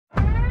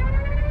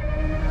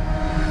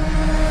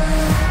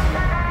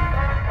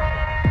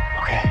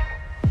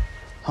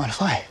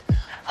wanna fly?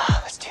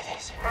 Let's do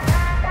this.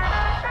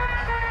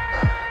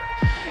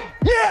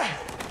 Yeah!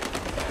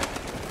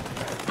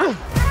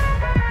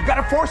 You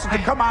gotta force it to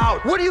come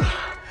out. What do you...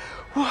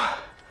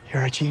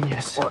 You're a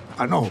genius. Well,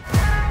 I know.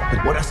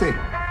 But what'd I say? No,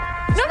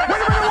 no, no,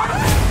 Wait a minute, what?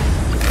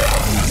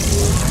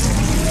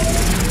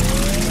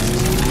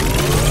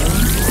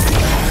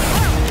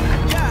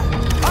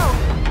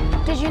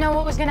 Did you know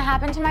what was gonna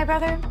happen to my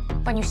brother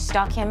when you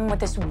stuck him with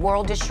this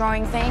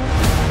world-destroying thing?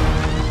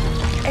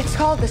 It's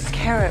called the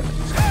scarab.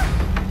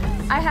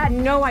 I had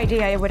no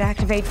idea it would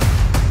activate.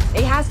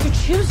 It has to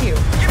choose you.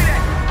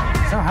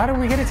 So how do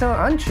we get it to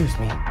unchoose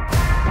me?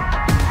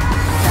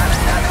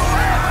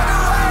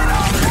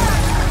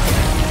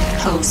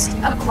 Host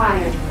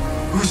acquired.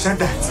 Who said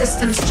that?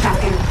 Systems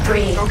checking.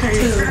 3, Okay, 2.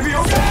 it's gonna be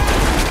okay.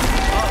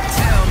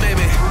 Uptown,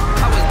 baby.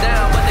 I was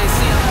down, but they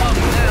see I'm up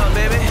now,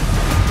 baby.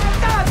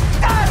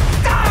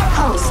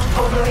 Host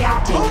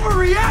overreacting.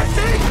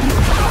 Overreacting?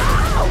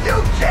 You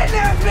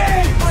kidnapped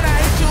me! When I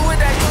hit you with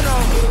that, you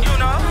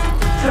know.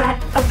 Threat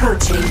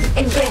approaching.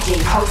 Engaging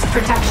host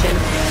protection.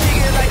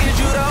 She get like a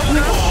judo.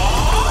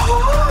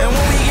 And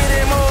when we get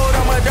in mode,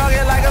 I'ma dog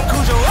it like I'm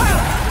Cujo.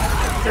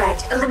 Threat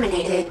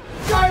eliminated.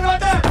 Sorry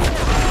about that!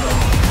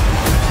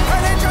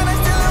 They tryna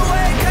steal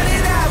away, cut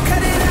it out,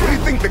 cut it out. What do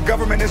you think the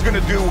government is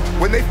gonna do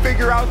when they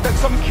figure out that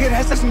some kid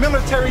has this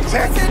military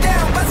tech? Bust it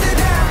down, bust it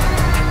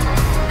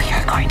down. We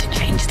are going to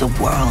change the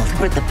world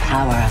with the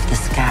power of the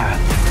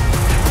scarab.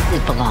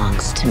 It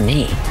belongs to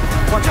me.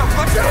 Watch out,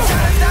 watch out!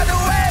 Tryna stop the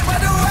way, but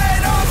the way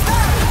don't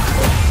stop.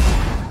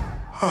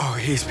 Oh,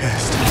 he's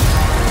pissed.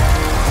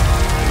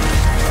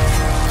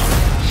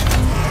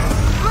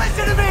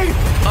 Listen to me!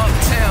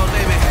 Uptown,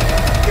 baby.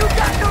 You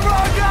got the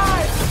wrong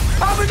guy!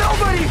 I'm a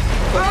nobody!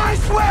 But I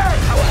swear!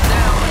 I was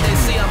down, but they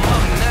see I'm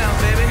up now,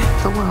 baby.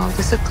 The world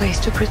is a place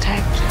to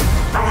protect.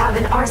 I have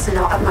an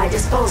arsenal at my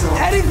disposal.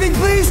 Anything,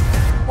 please!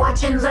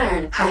 Watch and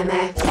learn,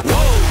 Jaime.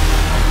 Whoa.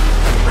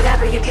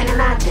 Whatever you can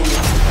imagine,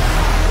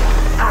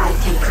 I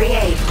can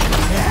create.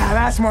 Yeah,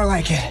 that's more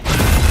like it.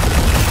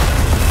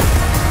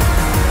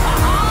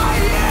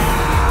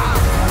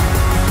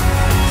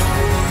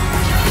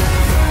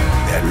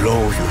 That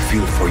love you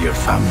feel for your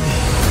family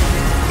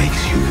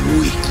makes you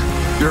weak.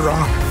 You're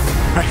wrong.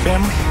 My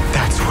family,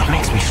 that's what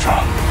makes me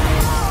strong.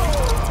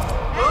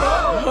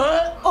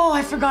 Oh,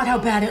 I forgot how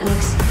bad it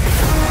looks.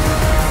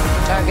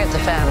 Target the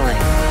family.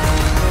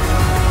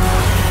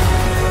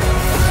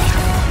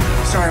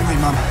 Sorry, my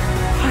mom.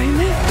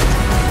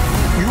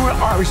 You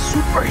are a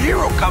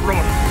superhero,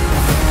 cabron.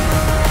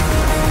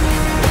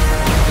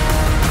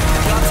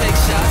 Y'all take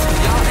shots,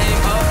 y'all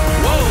aim up.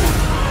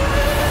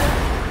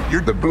 Whoa.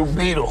 You're the Blue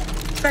Beetle.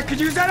 I could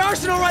use that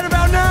arsenal right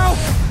about now!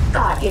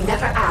 God, you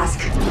never ask.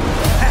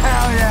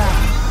 Hell yeah!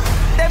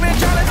 They been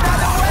tryna stop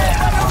the way,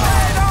 but the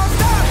way don't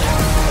stop.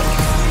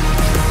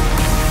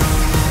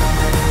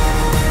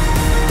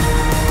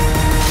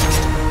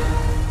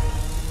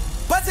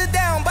 Bust it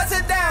down, bust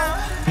it down.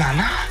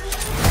 Nana?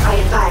 I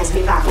advise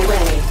we back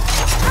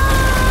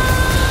away.